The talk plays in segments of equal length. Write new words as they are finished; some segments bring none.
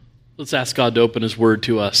Let's ask God to open His Word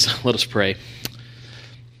to us. Let us pray.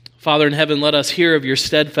 Father in heaven, let us hear of your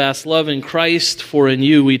steadfast love in Christ, for in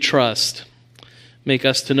you we trust. Make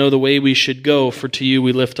us to know the way we should go, for to you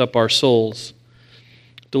we lift up our souls.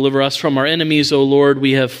 Deliver us from our enemies, O Lord.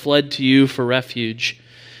 We have fled to you for refuge.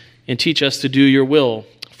 And teach us to do your will,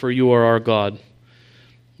 for you are our God.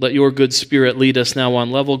 Let your good Spirit lead us now on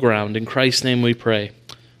level ground. In Christ's name we pray.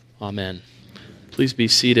 Amen. Please be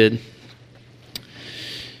seated.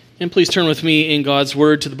 And please turn with me in God's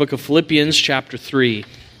Word to the book of Philippians chapter 3.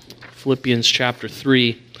 Philippians chapter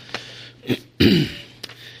 3. If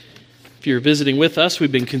you're visiting with us,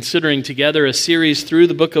 we've been considering together a series through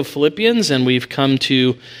the book of Philippians, and we've come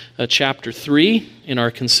to chapter 3 in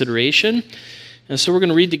our consideration. And so we're going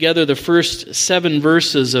to read together the first 7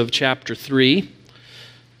 verses of chapter 3.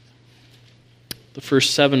 The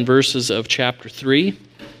first 7 verses of chapter 3.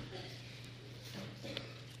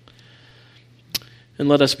 And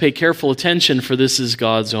let us pay careful attention, for this is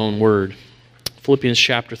God's own word. Philippians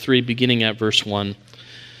chapter 3, beginning at verse 1.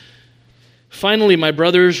 Finally, my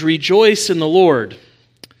brothers, rejoice in the Lord.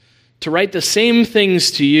 To write the same things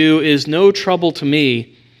to you is no trouble to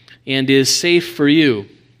me and is safe for you.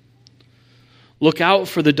 Look out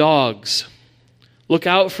for the dogs. Look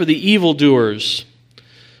out for the evildoers.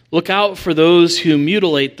 Look out for those who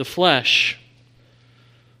mutilate the flesh.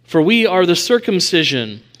 For we are the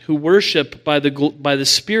circumcision who worship by the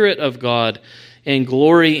Spirit of God and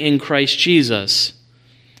glory in Christ Jesus,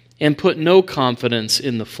 and put no confidence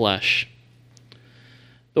in the flesh.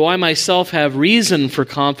 Though I myself have reason for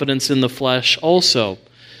confidence in the flesh also.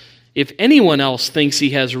 If anyone else thinks he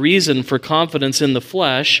has reason for confidence in the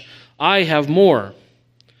flesh, I have more.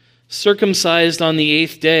 Circumcised on the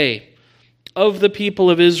 8th day, of the people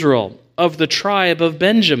of Israel, of the tribe of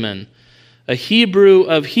Benjamin, a Hebrew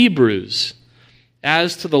of Hebrews.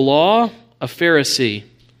 As to the law, a Pharisee.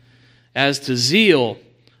 As to zeal,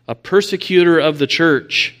 a persecutor of the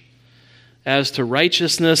church. As to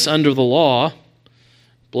righteousness under the law,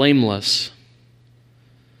 blameless.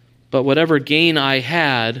 But whatever gain I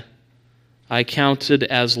had, I counted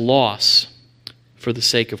as loss for the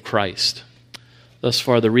sake of Christ. Thus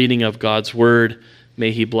far, the reading of God's word.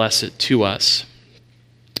 May He bless it to us.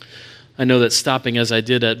 I know that stopping as I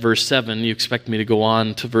did at verse 7, you expect me to go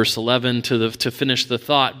on to verse 11 to finish the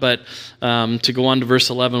thought, but to go on to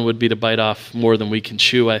verse 11 would be to bite off more than we can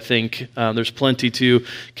chew, I think. There's plenty to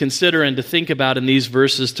consider and to think about in these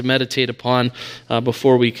verses, to meditate upon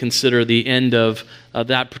before we consider the end of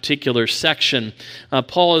that particular section.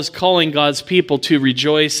 Paul is calling God's people to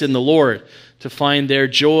rejoice in the Lord, to find their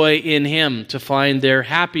joy in Him, to find their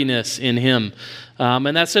happiness in Him.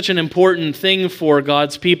 And that's such an important thing for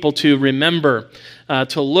God's people to remember,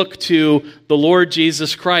 to look to the Lord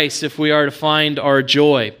Jesus Christ if we are to find our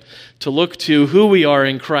joy, to look to who we are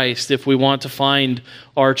in Christ if we want to find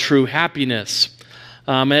our true happiness.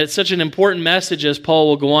 And it's such an important message, as Paul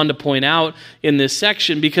will go on to point out in this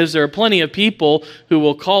section, because there are plenty of people who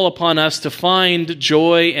will call upon us to find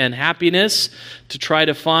joy and happiness, to try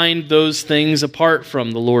to find those things apart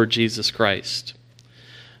from the Lord Jesus Christ.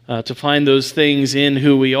 To find those things in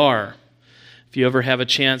who we are. If you ever have a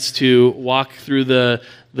chance to walk through the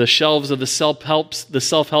shelves of the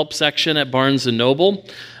self-help section at Barnes & Noble,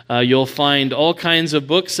 you'll find all kinds of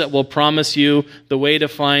books that will promise you the way to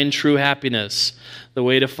find true happiness, the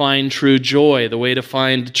way to find true joy, the way to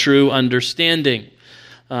find true understanding.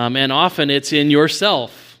 And often it's in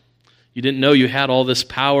yourself. You didn't know you had all this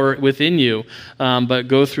power within you, but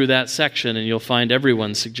go through that section and you'll find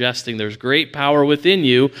everyone suggesting there's great power within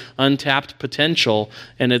you, untapped potential,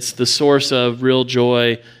 and it's the source of real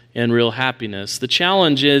joy and real happiness. The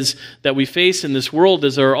challenge is that we face in this world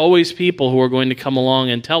is there are always people who are going to come along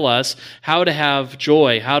and tell us how to have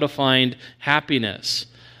joy, how to find happiness.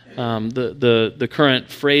 The current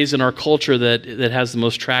phrase in our culture that has the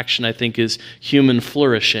most traction, I think, is human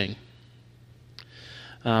flourishing.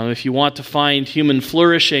 If you want to find human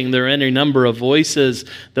flourishing, there are any number of voices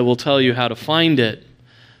that will tell you how to find it.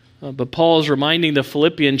 But Paul is reminding the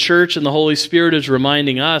Philippian church, and the Holy Spirit is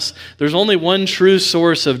reminding us, there's only one true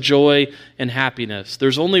source of joy and happiness.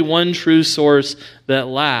 There's only one true source that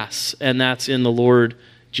lasts, and that's in the Lord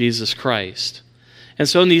Jesus Christ. And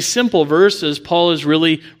so in these simple verses, Paul is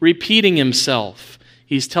really repeating himself.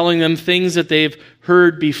 He's telling them things that they've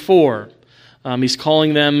heard before. He's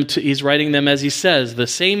writing them, as he says, the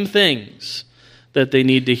same things that they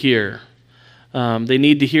need to hear. They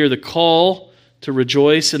need to hear the call to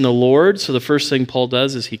rejoice in the Lord. So the first thing Paul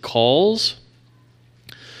does is he calls.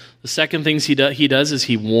 The second thing he does is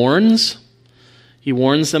he warns. He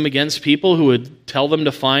warns them against people who would tell them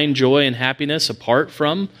to find joy and happiness apart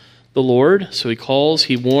from the Lord. So he calls,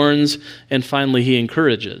 he warns, and finally he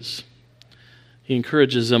encourages. He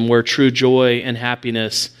encourages them where true joy and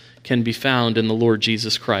happiness can be found in the Lord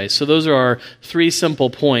Jesus Christ. So those are our three simple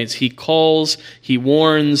points. He calls, he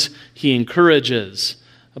warns, he encourages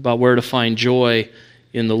about where to find joy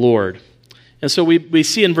in the Lord. And so we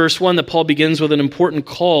see in verse 1 that Paul begins with an important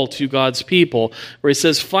call to God's people, where he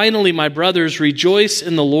says, "Finally, my brothers, rejoice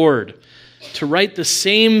in the Lord. To write the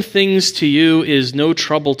same things to you is no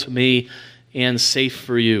trouble to me and safe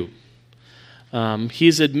for you."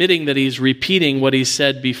 He's admitting that he's repeating what he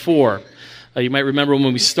said before. You might remember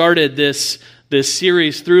when we started this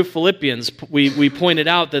series through Philippians, we pointed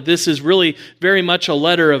out that this is really very much a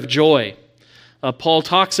letter of joy. Paul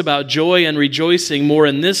talks about joy and rejoicing more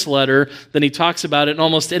in this letter than he talks about it in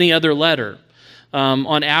almost any other letter.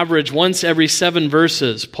 On average, once every 7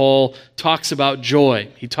 verses, Paul talks about joy.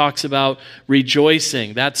 He talks about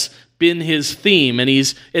rejoicing. That's been his theme, and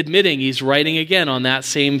he's admitting he's writing again on that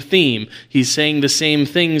same theme. He's saying the same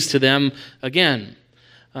things to them again.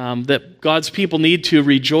 That God's people need to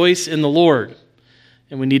rejoice in the Lord.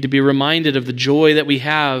 And we need to be reminded of the joy that we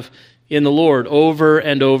have in the Lord over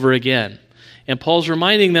and over again. And Paul's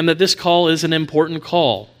reminding them that this call is an important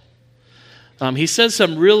call. He says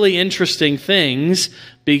some really interesting things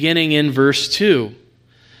beginning in verse 2.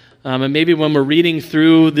 And maybe when we're reading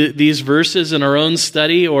through these verses in our own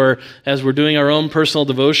study or as we're doing our own personal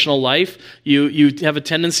devotional life, you have a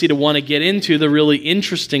tendency to want to get into the really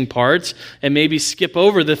interesting parts and maybe skip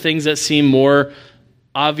over the things that seem more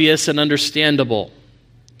obvious and understandable.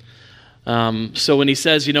 So when he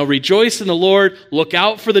says, rejoice in the Lord, look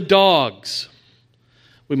out for the dogs,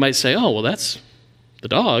 we might say, oh, well, that's the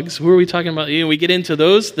dogs. Who are we talking about? We get into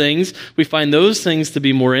those things. We find those things to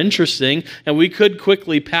be more interesting, and we could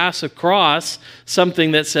quickly pass across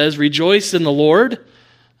something that says, rejoice in the Lord.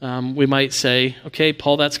 We might say, okay,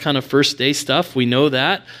 Paul, that's kind of first day stuff. We know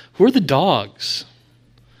that. Who are the dogs?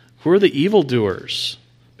 Who are the evildoers?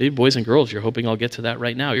 Maybe boys and girls, you're hoping I'll get to that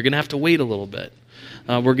right now. You're going to have to wait a little bit.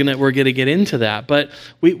 We're going to get into that. But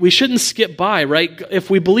we shouldn't skip by, right? If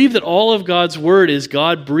we believe that all of God's word is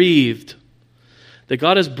God-breathed, that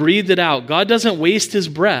God has breathed it out. God doesn't waste his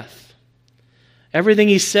breath. Everything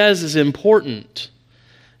he says is important.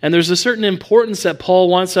 And there's a certain importance that Paul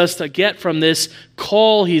wants us to get from this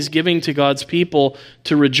call he's giving to God's people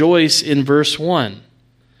to rejoice in verse 1.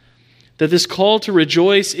 That this call to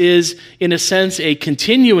rejoice is, in a sense, a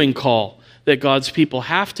continuing call that God's people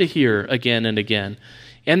have to hear again and again.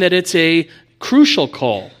 And that it's a crucial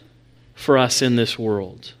call for us in this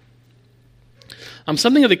world.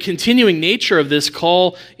 Something of the continuing nature of this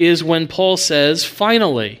call is when Paul says,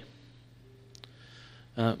 finally.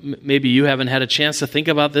 Maybe you haven't had a chance to think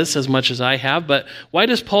about this as much as I have, but why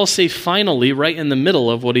does Paul say finally right in the middle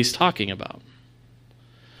of what he's talking about?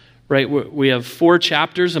 Right, we have 4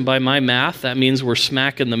 chapters, and by my math, that means we're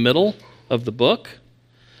smack in the middle of the book.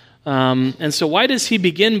 And so why does he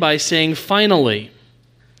begin by saying finally?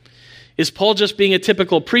 Is Paul just being a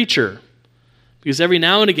typical preacher? Because every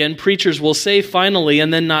now and again, preachers will say finally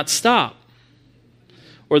and then not stop.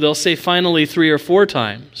 Or they'll say finally 3 or 4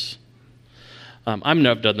 times. I've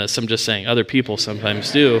never done this. I'm just saying other people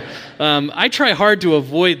sometimes do. I try hard to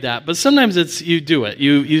avoid that, but sometimes you do it.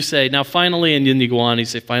 You say, now finally, and then you go on, you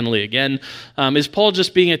say finally again. Is Paul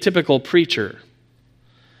just being a typical preacher?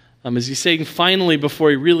 Is he saying finally before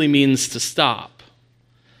he really means to stop?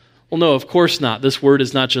 Well, no, of course not. This word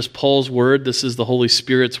is not just Paul's word. This is the Holy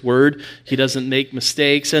Spirit's word. He doesn't make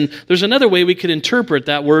mistakes. And there's another way we could interpret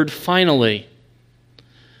that word finally.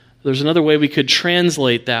 There's another way we could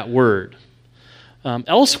translate that word.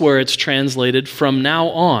 Elsewhere it's translated from now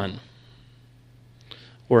on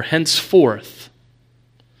or henceforth,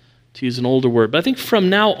 to use an older word. But I think from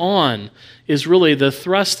now on is really the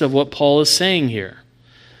thrust of what Paul is saying here.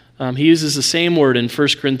 He uses the same word in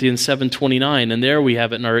 1 Corinthians 7:29, and there we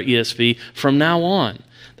have it in our ESV, from now on.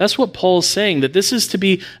 That's what Paul's saying, that this is to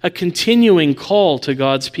be a continuing call to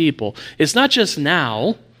God's people. It's not just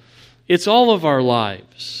now, it's all of our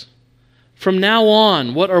lives. From now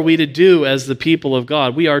on, what are we to do as the people of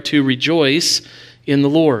God? We are to rejoice in the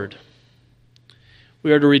Lord.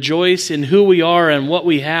 We are to rejoice in who we are and what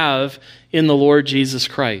we have in the Lord Jesus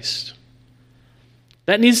Christ.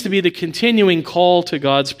 That needs to be the continuing call to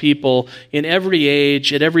God's people in every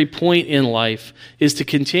age, at every point in life, is to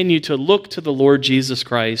continue to look to the Lord Jesus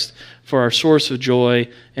Christ for our source of joy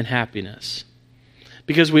and happiness.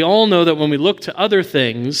 Because we all know that when we look to other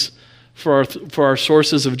things for our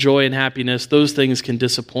sources of joy and happiness, those things can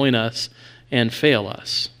disappoint us and fail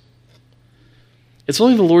us. It's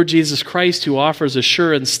only the Lord Jesus Christ who offers a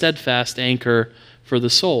sure and steadfast anchor for the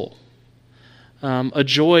soul. a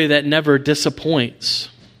joy that never disappoints,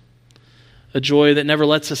 a joy that never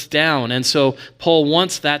lets us down. And so Paul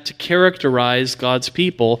wants that to characterize God's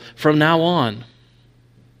people from now on.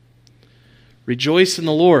 Rejoice in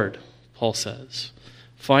the Lord, Paul says.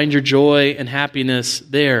 Find your joy and happiness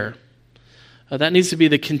there. That needs to be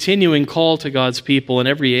the continuing call to God's people in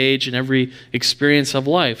every age and every experience of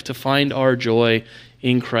life, to find our joy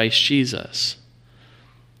in Christ Jesus.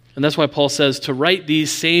 And that's why Paul says to write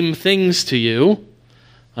these same things to you.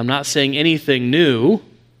 I'm not saying anything new,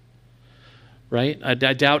 right? I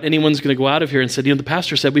doubt anyone's going to go out of here and say, the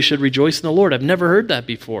pastor said we should rejoice in the Lord. I've never heard that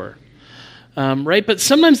before. Right? But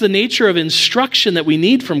sometimes the nature of instruction that we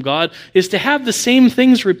need from God is to have the same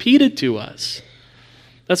things repeated to us.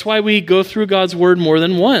 That's why we go through God's Word more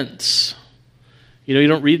than once. You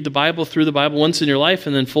don't read the Bible through the Bible once in your life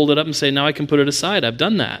and then fold it up and say, now I can put it aside. I've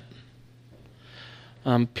done that.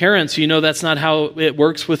 Parents, that's not how it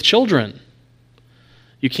works with children.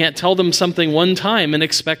 You can't tell them something one time and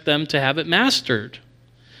expect them to have it mastered.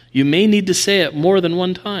 You may need to say it more than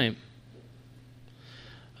one time.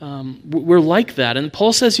 We're like that. And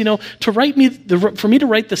Paul says, for me to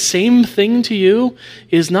write the same thing to you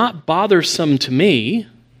is not bothersome to me,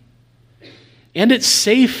 and it's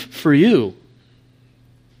safe for you.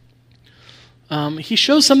 He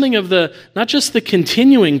shows something of not just the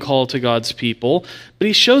continuing call to God's people, but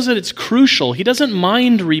he shows that it's crucial. He doesn't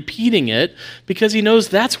mind repeating it because he knows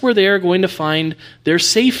that's where they are going to find their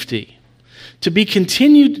safety. To be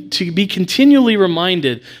continually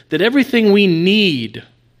reminded that everything we need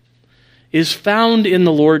is found in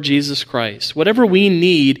the Lord Jesus Christ. Whatever we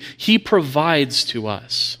need, he provides to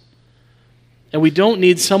us. And we don't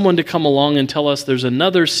need someone to come along and tell us there's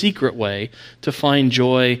another secret way to find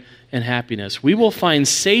joy and happiness. We will find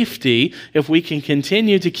safety if we can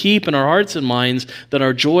continue to keep in our hearts and minds that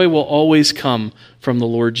our joy will always come from the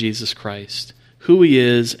Lord Jesus Christ, who he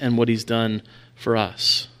is and what he's done for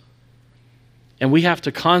us. And we have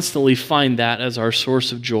to constantly find that as our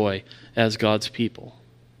source of joy as God's people.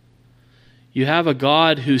 You have a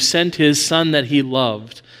God who sent his Son that he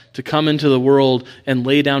loved to come into the world and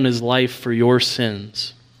lay down his life for your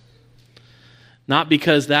sins. Not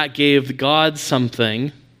because that gave God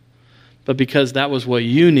something, but because that was what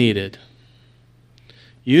you needed.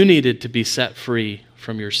 You needed to be set free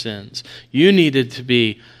from your sins. You needed to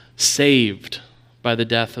be saved by the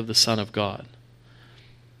death of the Son of God.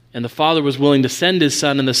 And the Father was willing to send his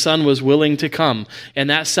Son, and the Son was willing to come. And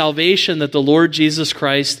that salvation that the Lord Jesus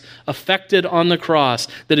Christ effected on the cross,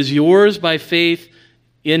 that is yours by faith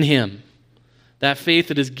in him, that faith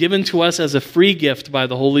that is given to us as a free gift by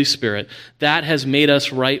the Holy Spirit, that has made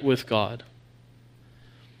us right with God.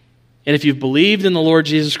 And if you've believed in the Lord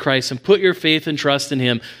Jesus Christ and put your faith and trust in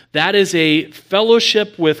him, that is a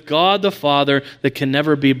fellowship with God the Father that can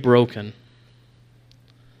never be broken.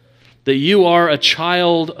 That you are a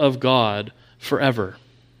child of God forever.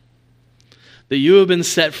 That you have been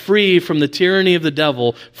set free from the tyranny of the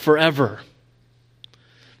devil forever.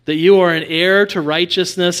 That you are an heir to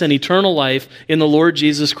righteousness and eternal life in the Lord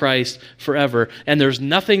Jesus Christ forever. And there's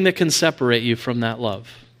nothing that can separate you from that love.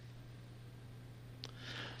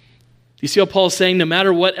 You see how Paul's saying, no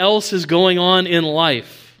matter what else is going on in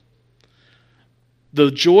life,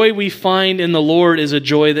 the joy we find in the Lord is a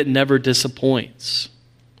joy that never disappoints.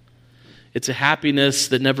 It's a happiness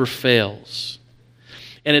that never fails.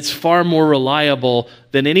 And it's far more reliable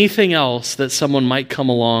than anything else that someone might come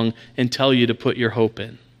along and tell you to put your hope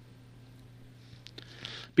in.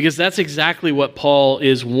 Because that's exactly what Paul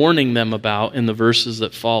is warning them about in the verses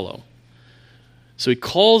that follow. So he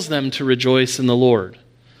calls them to rejoice in the Lord.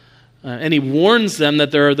 And he warns them that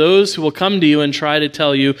there are those who will come to you and try to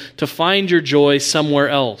tell you to find your joy somewhere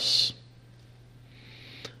else.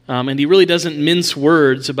 And he really doesn't mince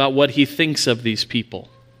words about what he thinks of these people.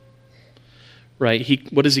 Right?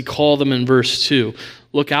 What does he call them in verse 2?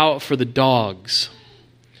 Look out for the dogs.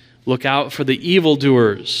 Look out for the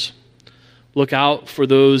evildoers. Look out for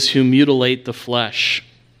those who mutilate the flesh.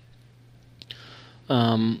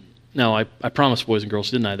 Now, I promised boys and girls,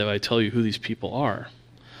 didn't I, that I'd tell you who these people are.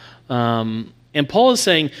 And Paul is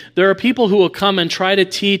saying there are people who will come and try to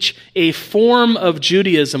teach a form of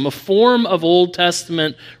Judaism, a form of Old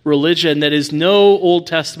Testament religion that is no Old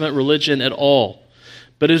Testament religion at all,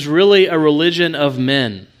 but is really a religion of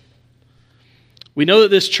men. We know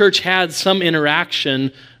that this church had some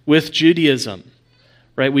interaction with Judaism.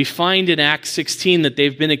 Right? We find in Acts 16 that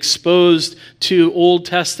they've been exposed to Old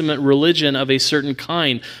Testament religion of a certain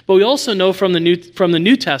kind. But we also know from the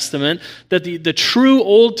New Testament that the true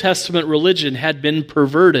Old Testament religion had been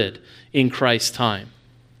perverted in Christ's time.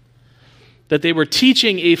 that they were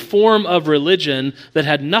teaching a form of religion that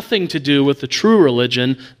had nothing to do with the true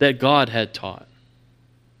religion that God had taught.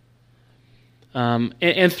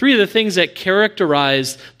 And three of the things that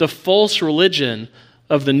characterized the false religion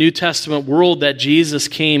of the New Testament world that Jesus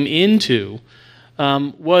came into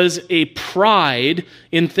was a pride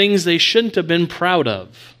in things they shouldn't have been proud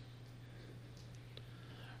of.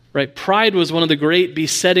 Right? Pride was one of the great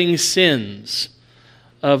besetting sins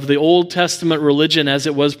of the Old Testament religion as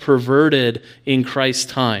it was perverted in Christ's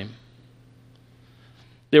time.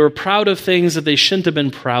 They were proud of things that they shouldn't have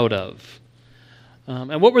been proud of.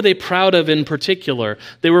 And what were they proud of in particular?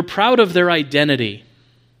 They were proud of their identity.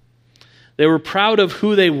 They were proud of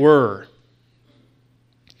who they were.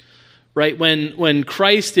 Right? When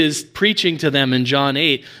Christ is preaching to them in John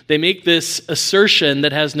 8, they make this assertion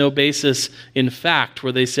that has no basis in fact,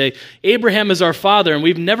 where they say, Abraham is our father, and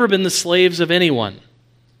we've never been the slaves of anyone.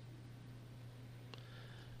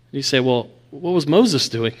 You say, well, what was Moses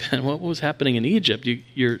doing then? What was happening in Egypt?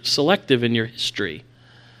 You're selective in your history.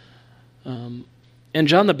 And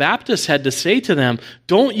John the Baptist had to say to them,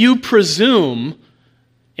 don't you presume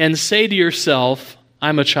and say to yourself,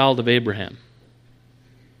 I'm a child of Abraham.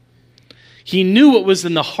 He knew what was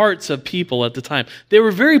in the hearts of people at the time. They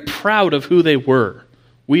were very proud of who they were.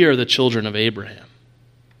 We are the children of Abraham.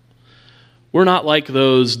 We're not like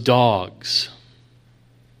those dogs,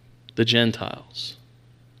 the Gentiles.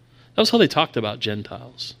 That was how they talked about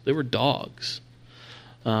Gentiles. They were dogs.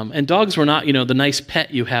 And dogs were not, the nice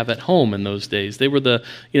pet you have at home in those days. They were the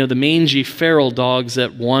mangy feral dogs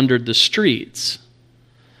that wandered the streets,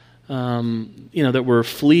 that were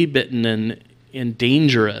flea-bitten and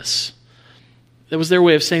dangerous. That was their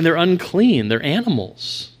way of saying they're unclean, they're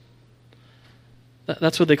animals.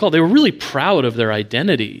 That's what they called. They were really proud of their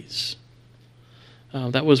identities.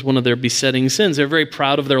 That was one of their besetting sins. They were very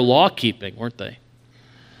proud of their law-keeping, weren't they?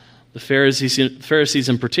 The Pharisees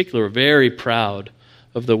in particular were very proud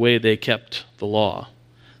of the way they kept the law.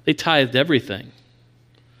 They tithed everything.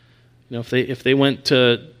 If they went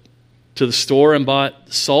to the store and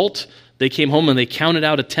bought salt, they came home and they counted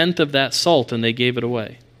out 1/10 of that salt and they gave it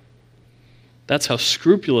away. That's how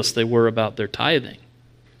scrupulous they were about their tithing.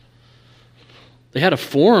 They had a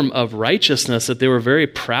form of righteousness that they were very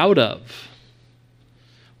proud of.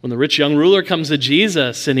 When the rich young ruler comes to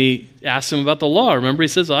Jesus and he asks him about the law, remember he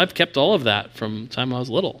says, I've kept all of that from the time I was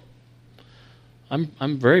little.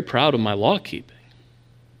 I'm very proud of my law keeping.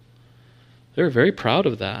 They're very proud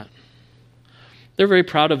of that. They're very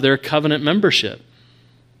proud of their covenant membership.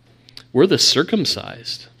 We're the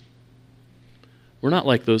circumcised. We're not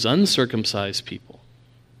like those uncircumcised people.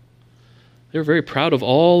 They're very proud of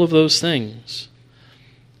all of those things.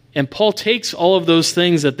 And Paul takes all of those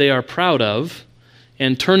things that they are proud of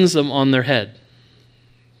and turns them on their head.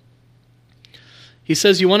 He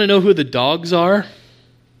says, you want to know who the dogs are?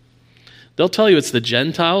 They'll tell you it's the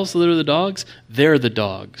Gentiles that are the dogs. They're the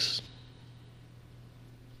dogs.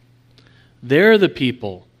 They're the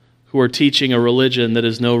people who are teaching a religion that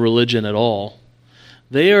is no religion at all.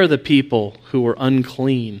 They are the people who are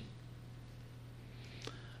unclean.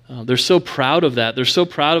 They're so proud of that. They're so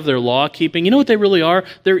proud of their law keeping. You know what they really are?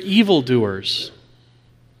 They're evildoers.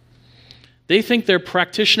 They think they're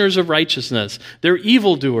practitioners of righteousness. They're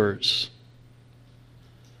evildoers.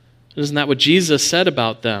 Isn't that what Jesus said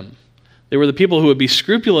about them? They were the people who would be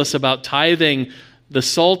scrupulous about tithing the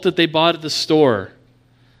salt that they bought at the store.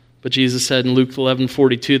 But Jesus said in Luke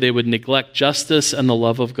 11:42, they would neglect justice and the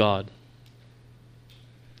love of God.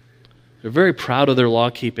 They're very proud of their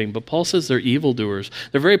law-keeping, but Paul says they're evildoers.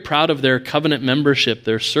 They're very proud of their covenant membership,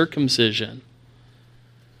 their circumcision.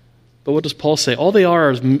 But what does Paul say? All they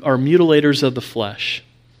are mutilators of the flesh.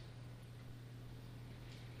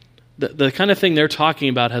 The kind of thing they're talking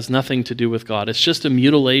about has nothing to do with God. It's just a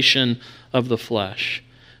mutilation of the flesh.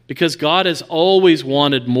 Because God has always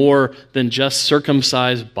wanted more than just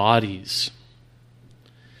circumcised bodies.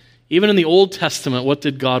 Even in the Old Testament, what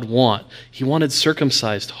did God want? He wanted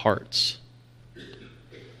circumcised hearts.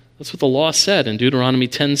 That's what the law said in Deuteronomy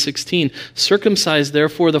 10:16. Circumcise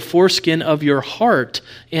therefore the foreskin of your heart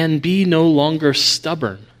and be no longer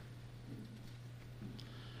stubborn.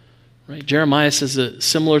 Right? Jeremiah says a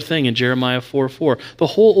similar thing in Jeremiah 4:4. The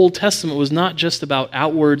whole Old Testament was not just about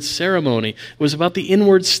outward ceremony. It was about the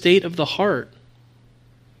inward state of the heart.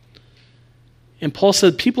 And Paul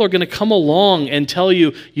said people are going to come along and tell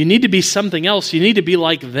you, you need to be something else. You need to be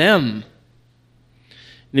like them.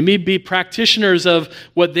 They may be practitioners of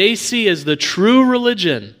what they see as the true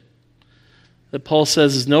religion that Paul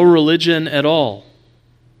says is no religion at all.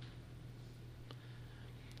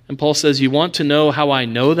 And Paul says, you want to know how I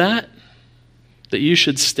know that? That you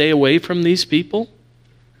should stay away from these people?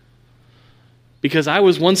 because I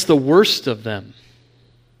was once the worst of them.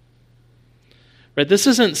 Right? This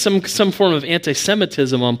isn't some form of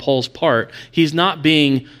anti-Semitism on Paul's part. He's not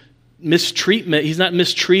being mistreatment. He's not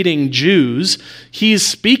mistreating Jews. He's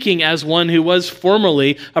speaking as one who was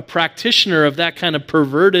formerly a practitioner of that kind of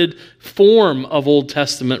perverted form of Old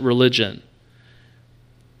Testament religion.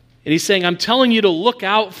 And he's saying, I'm telling you to look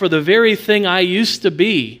out for the very thing I used to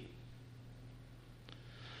be.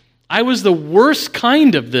 I was the worst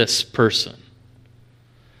kind of this person.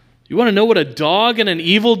 You want to know what a dog and an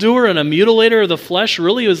evildoer and a mutilator of the flesh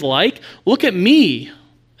really was like? Look at me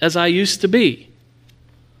as I used to be.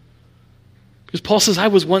 Because Paul says, I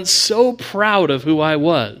was once so proud of who I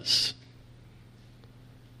was.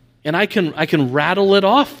 And I can rattle it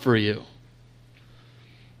off for you.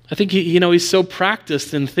 I think he's so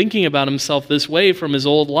practiced in thinking about himself this way from his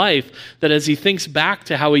old life that as he thinks back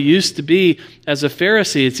to how he used to be as a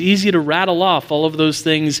Pharisee, it's easy to rattle off all of those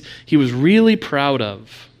things he was really proud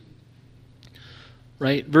of.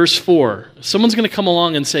 Right? Verse 4. Someone's going to come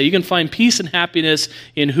along and say, you can find peace and happiness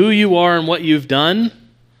in who you are and what you've done.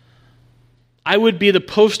 I would be the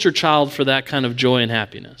poster child for that kind of joy and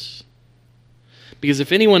happiness. Because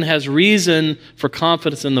if anyone has reason for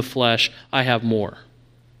confidence in the flesh, I have more.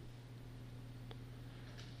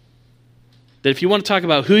 That if you want to talk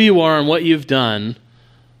about who you are and what you've done,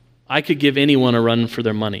 I could give anyone a run for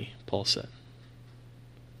their money, Paul said.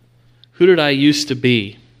 Who did I used to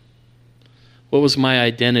be? What was my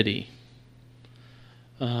identity?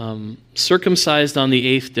 Circumcised on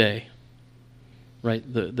the 8th day, right?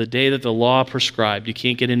 The day that the law prescribed. You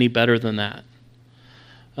can't get any better than that.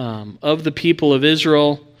 Of the people of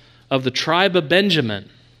Israel, of the tribe of Benjamin,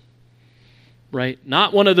 right?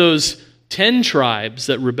 Not one of those 10 tribes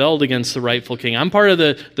that rebelled against the rightful king. I'm part of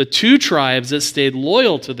the 2 tribes that stayed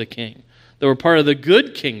loyal to the king, that were part of the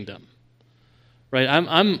good kingdom. Right?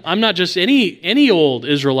 I'm not just any old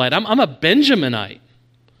Israelite. I'm a Benjaminite.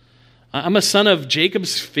 I'm a son of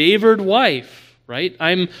Jacob's favored wife. Right?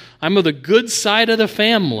 I'm of the good side of the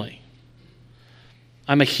family.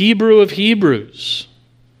 I'm a Hebrew of Hebrews.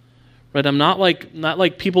 Right? I'm not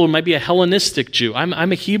like people who might be a Hellenistic Jew.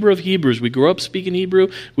 I'm a Hebrew of Hebrews. We grew up speaking Hebrew.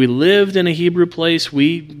 We lived in a Hebrew place.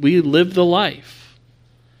 We lived the life.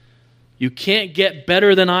 You can't get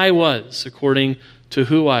better than I was, according to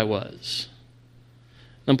who I was.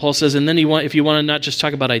 And Paul says, and then if you want to not just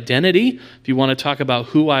talk about identity, if you want to talk about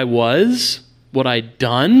who I was, what I'd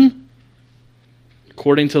done,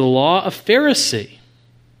 according to the law, a Pharisee.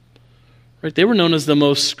 Right? They were known as the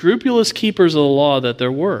most scrupulous keepers of the law that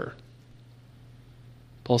there were.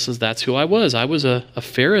 Paul says, that's who I was. I was a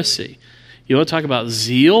Pharisee. You want to talk about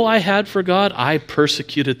zeal I had for God? I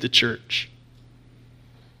persecuted the church.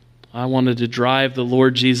 I wanted to drive the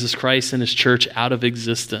Lord Jesus Christ and his church out of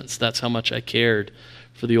existence. That's how much I cared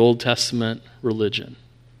for the Old Testament religion.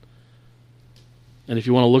 And if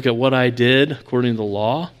you want to look at what I did according to the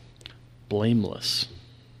law, blameless.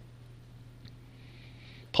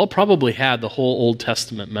 Paul probably had the whole Old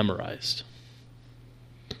Testament memorized.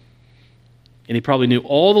 And he probably knew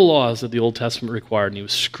all the laws that the Old Testament required, and he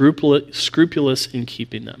was scrupulous in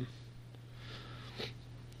keeping them.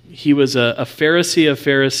 He was a Pharisee of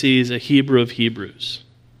Pharisees, a Hebrew of Hebrews.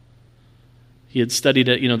 He had studied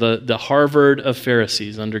at the Harvard of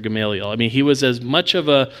Pharisees under Gamaliel. I mean, he was as much of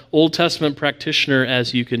an Old Testament practitioner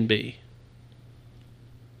as you can be.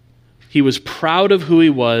 He was proud of who he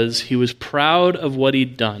was. He was proud of what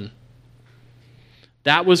he'd done.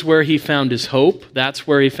 That was where he found his hope. That's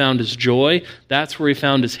where he found his joy. That's where he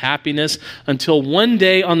found his happiness. Until one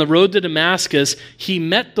day on the road to Damascus, he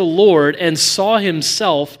met the Lord and saw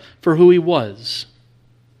himself for who he was.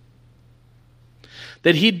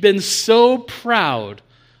 That he'd been so proud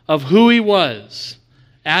of who he was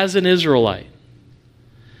as an Israelite.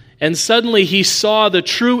 And suddenly he saw the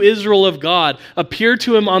true Israel of God appear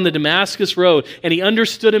to him on the Damascus road, and he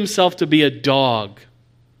understood himself to be a dog.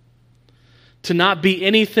 To not be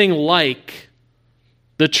anything like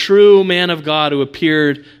the true man of God who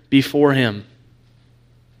appeared before him.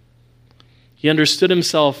 He understood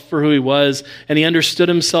himself for who he was, and he understood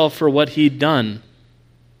himself for what he'd done.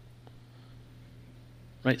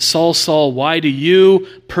 Right? Saul, Saul, why do you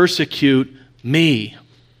persecute me?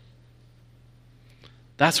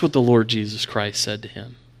 That's what the Lord Jesus Christ said to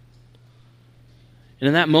him. And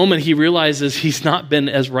in that moment, he realizes he's not been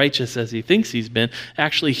as righteous as he thinks he's been.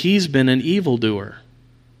 Actually, he's been an evildoer.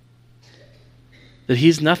 That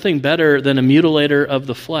he's nothing better than a mutilator of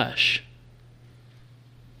the flesh.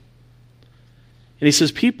 And he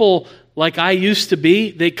says, people like I used to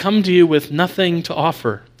be, they come to you with nothing to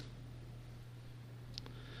offer.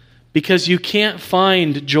 Because you can't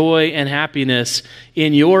find joy and happiness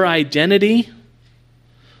in your identity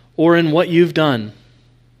or in what you've done.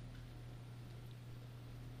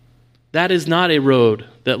 That is not a road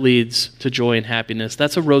that leads to joy and happiness.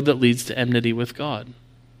 That's a road that leads to enmity with God.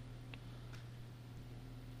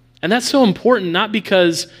 And that's so important, not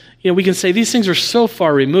because we can say these things are so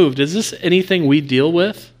far removed. Is this anything we deal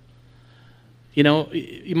with?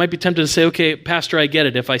 You might be tempted to say, okay, Pastor, I get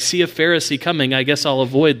it. If I see a Pharisee coming, I guess I'll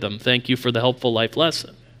avoid them. Thank you for the helpful life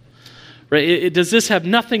lesson. Right? Does this have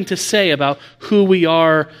nothing to say about who we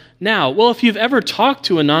are now? Well, if you've ever talked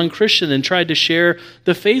to a non-Christian and tried to share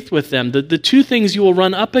the faith with them, the two things you will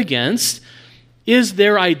run up against is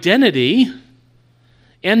their identity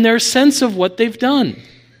and their sense of what they've done.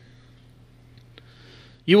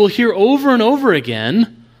 You will hear over and over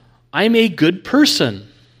again, I'm a good person.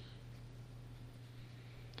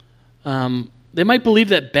 They might believe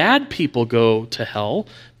that bad people go to hell,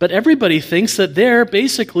 but everybody thinks that they're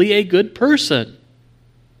basically a good person.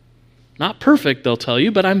 Not perfect, they'll tell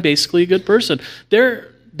you, but I'm basically a good person.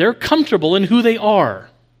 They're comfortable in who they are.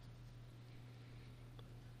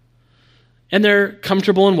 And they're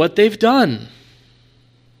comfortable in what they've done.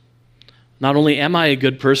 Not only am I a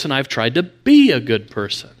good person, I've tried to be a good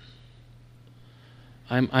person.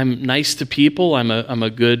 I'm nice to people. I'm a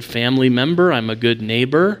good family member. I'm a good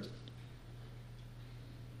neighbor.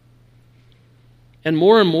 And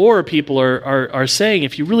more people are saying,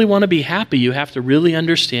 if you really want to be happy, you have to really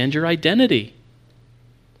understand your identity.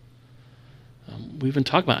 We've been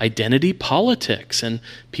talking about identity politics and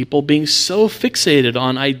people being so fixated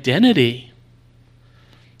on identity,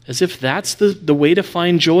 as if that's the way to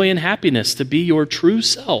find joy and happiness, to be your true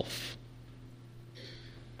self.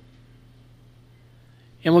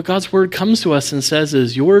 And what God's word comes to us and says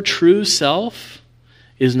is, your true self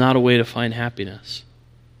is not a way to find happiness.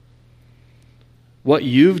 What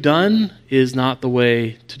you've done is not the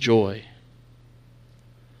way to joy.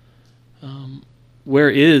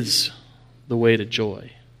 Where is the way to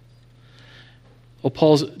joy? Well,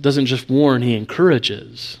 Paul doesn't just warn, he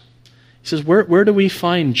encourages. He says, where do we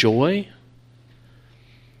find joy?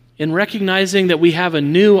 In recognizing that we have a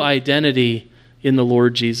new identity in the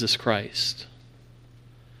Lord Jesus Christ.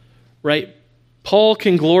 Right? Paul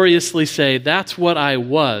can gloriously say, that's what I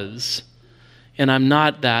was, and I'm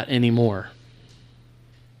not that anymore.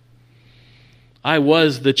 I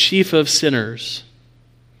was the chief of sinners.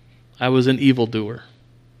 I was an evildoer.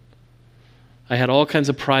 I had all kinds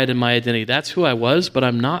of pride in my identity. That's who I was, but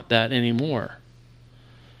I'm not that anymore.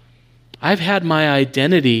 I've had my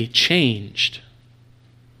identity changed.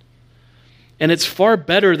 And it's far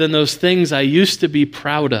better than those things I used to be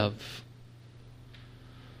proud of.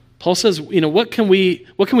 Paul says, what can we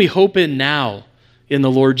hope in now in the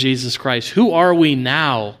Lord Jesus Christ? Who are we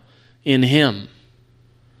now in Him?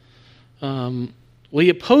 He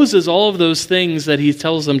opposes all of those things that he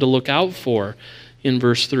tells them to look out for in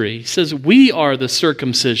verse 3. He says, we are the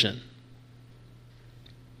circumcision.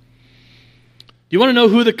 You want to know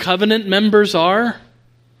who the covenant members are?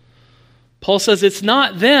 Paul says it's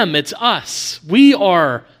not them, it's us. We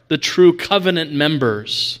are the true covenant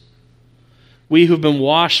members. We who've been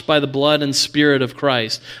washed by the blood and Spirit of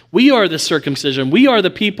Christ. We are the circumcision. We are the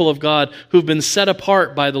people of God who've been set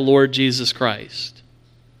apart by the Lord Jesus Christ.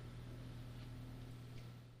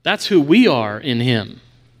 That's who we are in Him.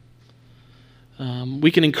 We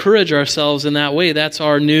can encourage ourselves in that way. That's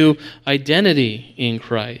our new identity in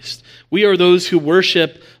Christ. We are those who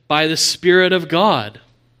worship by the Spirit of God.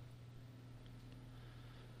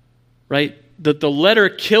 Right? That the letter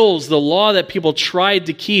kills the law that people tried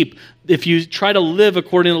to keep. If you try to live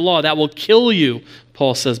according to the law, that will kill you,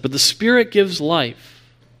 Paul says. But the Spirit gives life.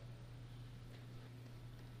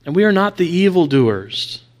 And we are not the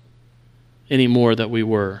evildoers anymore that we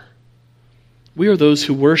were. We are those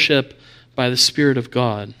who worship by the Spirit of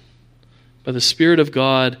God. By the Spirit of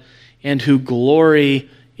God, and who glory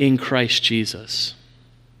in Christ Jesus.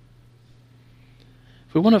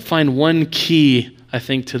 If we want to find one key, I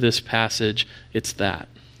think, to this passage, it's that.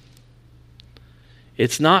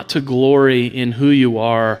 It's not to glory in who you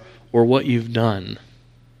are or what you've done,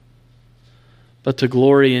 but to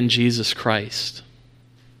glory in Jesus Christ.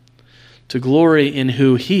 To glory in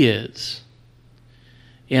who He is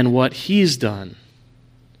and what He's done.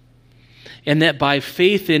 And that by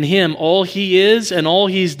faith in Him, all He is and all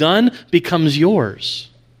He's done becomes yours.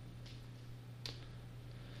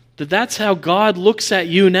 That's how God looks at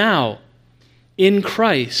you now in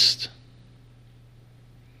Christ.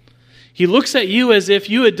 He looks at you as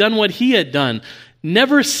if you had done what He had done,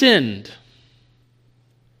 never sinned,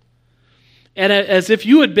 and as if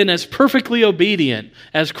you had been as perfectly obedient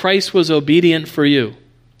as Christ was obedient for you.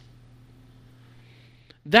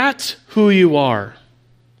 That's who you are.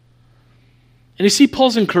 And you see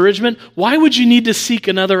Paul's encouragement? Why would you need to seek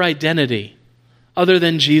another identity other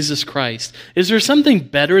than Jesus Christ? Is there something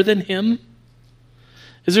better than him?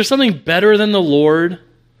 Is there something better than the Lord?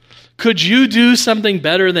 Could you do something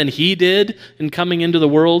better than he did in coming into the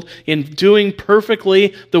world, in doing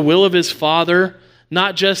perfectly the will of his Father,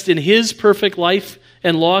 not just in his perfect life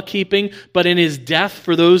and law-keeping, but in his death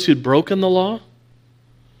for those who'd broken the law?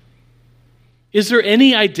 Is there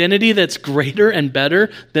any identity that's greater and better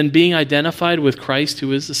than being identified with Christ,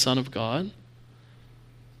 who is the Son of God?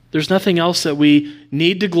 There's nothing else that we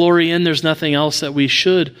need to glory in. There's nothing else that we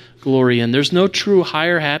should glory in. There's no true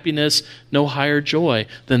higher happiness, no higher joy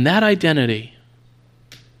than that identity.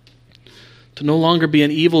 To no longer be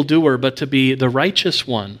an evildoer, but to be the righteous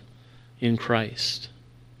one in Christ.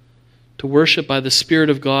 To worship by the Spirit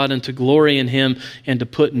of God and to glory in him and to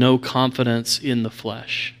put no confidence in the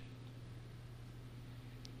flesh.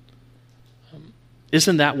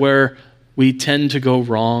 Isn't that where we tend to go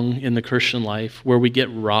wrong in the Christian life, where we get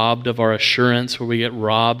robbed of our assurance, where we get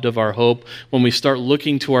robbed of our hope, when we start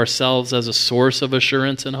looking to ourselves as a source of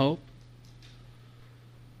assurance and hope?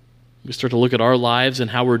 We start to look at our lives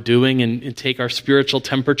and how we're doing and take our spiritual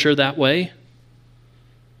temperature that way,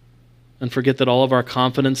 and forget that all of our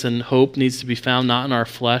confidence and hope needs to be found not in our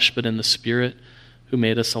flesh, but in the Spirit who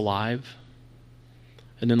made us alive,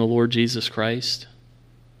 and in the Lord Jesus Christ.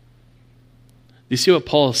 Do you see what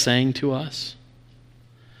Paul is saying to us?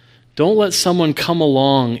 Don't let someone come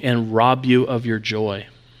along and rob you of your joy.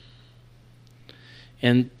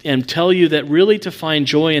 And tell you that really to find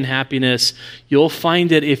joy and happiness, you'll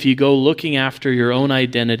find it if you go looking after your own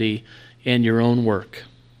identity and your own work.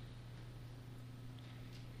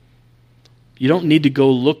 You don't need to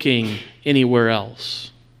go looking anywhere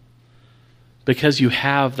else, because you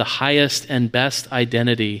have the highest and best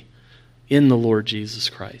identity in the Lord Jesus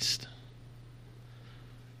Christ.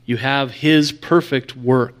 You have his perfect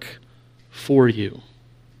work for you.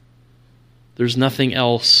 There's nothing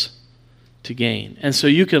else to gain. And so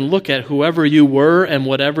you can look at whoever you were and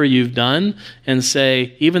whatever you've done and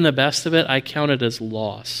say, even the best of it, I count it as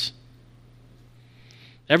loss.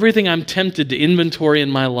 Everything I'm tempted to inventory in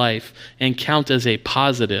my life and count as a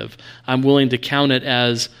positive, I'm willing to count it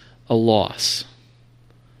as a loss,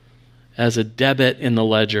 as a debit in the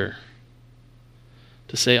ledger.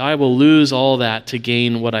 To say, I will lose all that to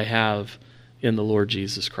gain what I have in the Lord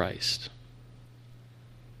Jesus Christ.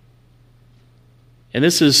 And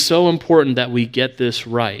this is so important that we get this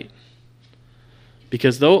right.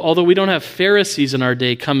 Because although we don't have Pharisees in our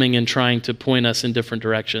day coming and trying to point us in different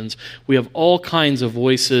directions, we have all kinds of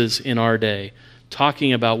voices in our day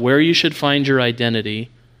talking about where you should find your identity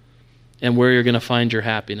and where you're going to find your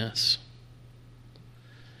happiness.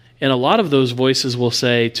 And a lot of those voices will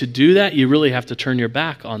say, to do that, you really have to turn your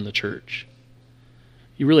back on the church.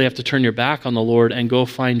 You really have to turn your back on the Lord and go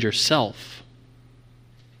find yourself.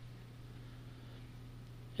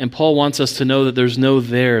 And Paul wants us to know that there's no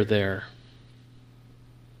there.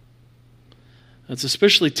 It's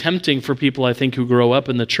especially tempting for people, I think, who grow up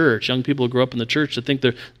in the church, young people who grow up in the church, to think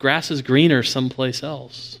the grass is greener someplace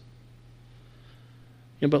else.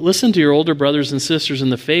 But listen to your older brothers and sisters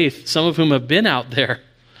in the faith, some of whom have been out there,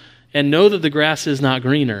 and know that the grass is not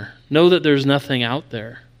greener. Know that there's nothing out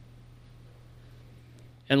there.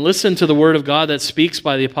 And listen to the word of God that speaks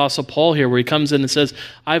by the Apostle Paul here, where he comes in and says,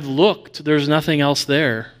 I've looked, there's nothing else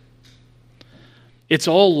there. It's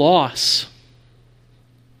all loss.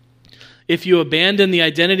 If you abandon the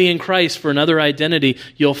identity in Christ for another identity,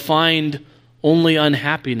 you'll find only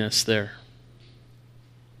unhappiness there.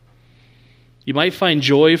 You might find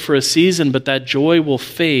joy for a season, but that joy will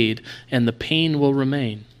fade and the pain will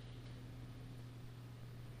remain.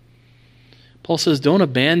 Paul says, don't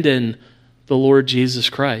abandon the Lord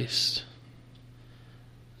Jesus Christ.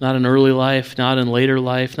 Not in early life, not in later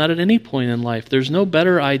life, not at any point in life. There's no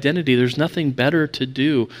better identity. There's nothing better to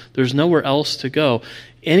do. There's nowhere else to go.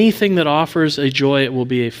 Anything that offers a joy, it will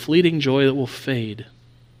be a fleeting joy that will fade.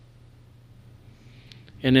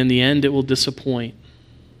 And in the end, it will disappoint.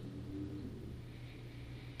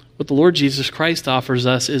 What the Lord Jesus Christ offers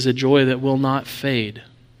us is a joy that will not fade.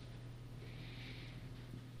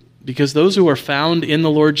 Because those who are found in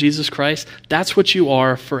the Lord Jesus Christ, that's what you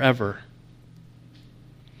are forever.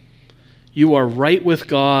 You are right with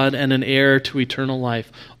God and an heir to eternal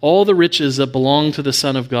life. All the riches that belong to the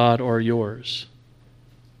Son of God are yours.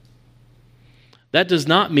 That does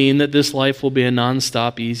not mean that this life will be a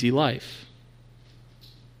nonstop, easy life.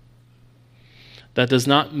 That does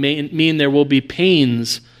not mean there will be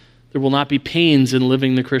pains. There will not be pains in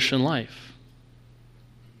living the Christian life.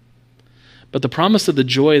 But the promise of the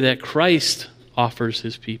joy that Christ offers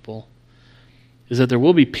his people is that there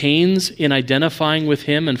will be pains in identifying with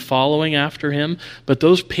him and following after him, but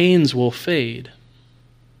those pains will fade.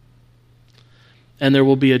 And there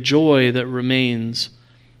will be a joy that remains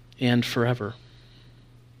and forever.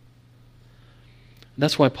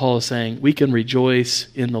 That's why Paul is saying we can rejoice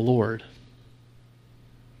in the Lord,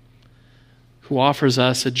 who offers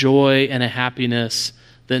us a joy and a happiness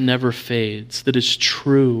that never fades, that is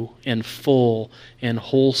true and full and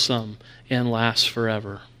wholesome and lasts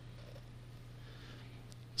forever.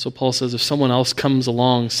 So Paul says if someone else comes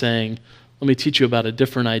along saying, let me teach you about a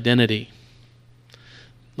different identity,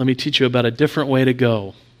 let me teach you about a different way to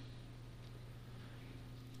go,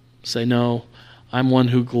 say, no, I'm one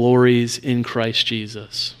who glories in Christ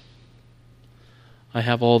Jesus. I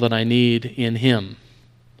have all that I need in him,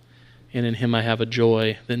 and in him I have a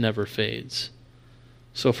joy that never fades.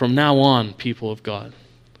 So from now on, people of God,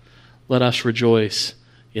 let us rejoice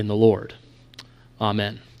in the Lord.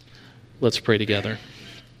 Amen. Let's pray together.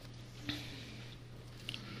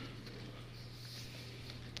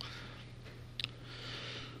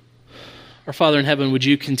 Our Father in heaven, would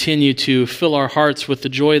you continue to fill our hearts with the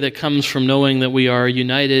joy that comes from knowing that we are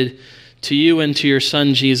united to you and to your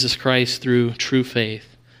Son, Jesus Christ, through true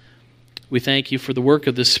faith. We thank you for the work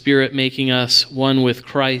of the Spirit making us one with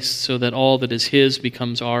Christ so that all that is his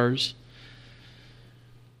becomes ours.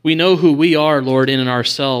 We know who we are, Lord, in and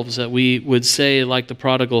ourselves, that we would say, like the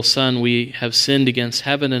prodigal son, we have sinned against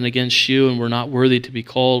heaven and against you, and we're not worthy to be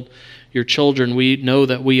called your children. We know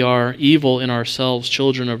that we are evil in ourselves,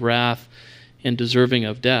 children of wrath, and deserving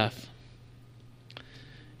of death.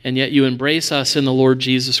 And yet you embrace us in the Lord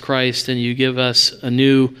Jesus Christ, and you give us a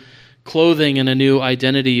new clothing and a new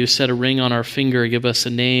identity. You set a ring on our finger, give us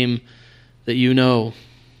a name that you know,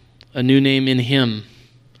 a new name in him.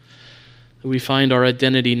 We find our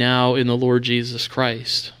identity now in the Lord Jesus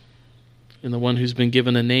Christ, in the one who's been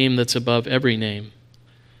given a name that's above every name.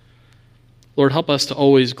 Lord, help us to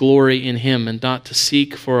always glory in him and not to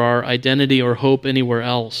seek for our identity or hope anywhere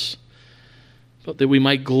else, but that we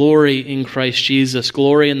might glory in Christ Jesus,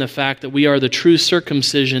 glory in the fact that we are the true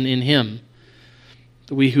circumcision in him,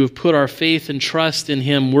 that we who have put our faith and trust in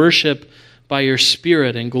him worship by your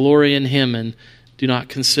Spirit and glory in him and do not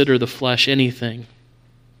consider the flesh anything.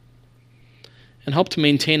 And help to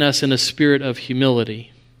maintain us in a spirit of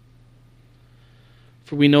humility.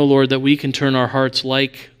 For we know, Lord, that we can turn our hearts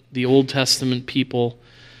like the Old Testament people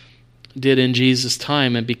did in Jesus'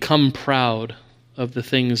 time and become proud of the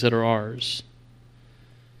things that are ours.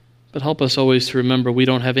 But help us always to remember we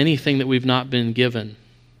don't have anything that we've not been given.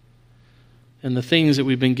 And the things that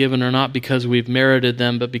we've been given are not because we've merited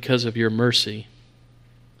them, but because of your mercy.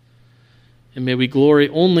 And may we glory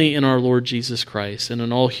only in our Lord Jesus Christ, and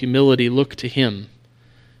in all humility look to him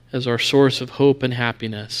as our source of hope and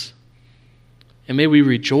happiness. And may we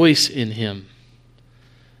rejoice in him,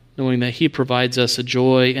 knowing that he provides us a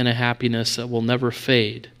joy and a happiness that will never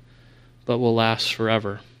fade, but will last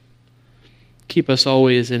forever. Keep us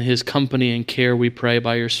always in his company and care, we pray,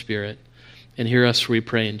 by your Spirit. And hear us, we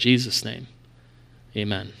pray, in Jesus' name.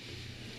 Amen.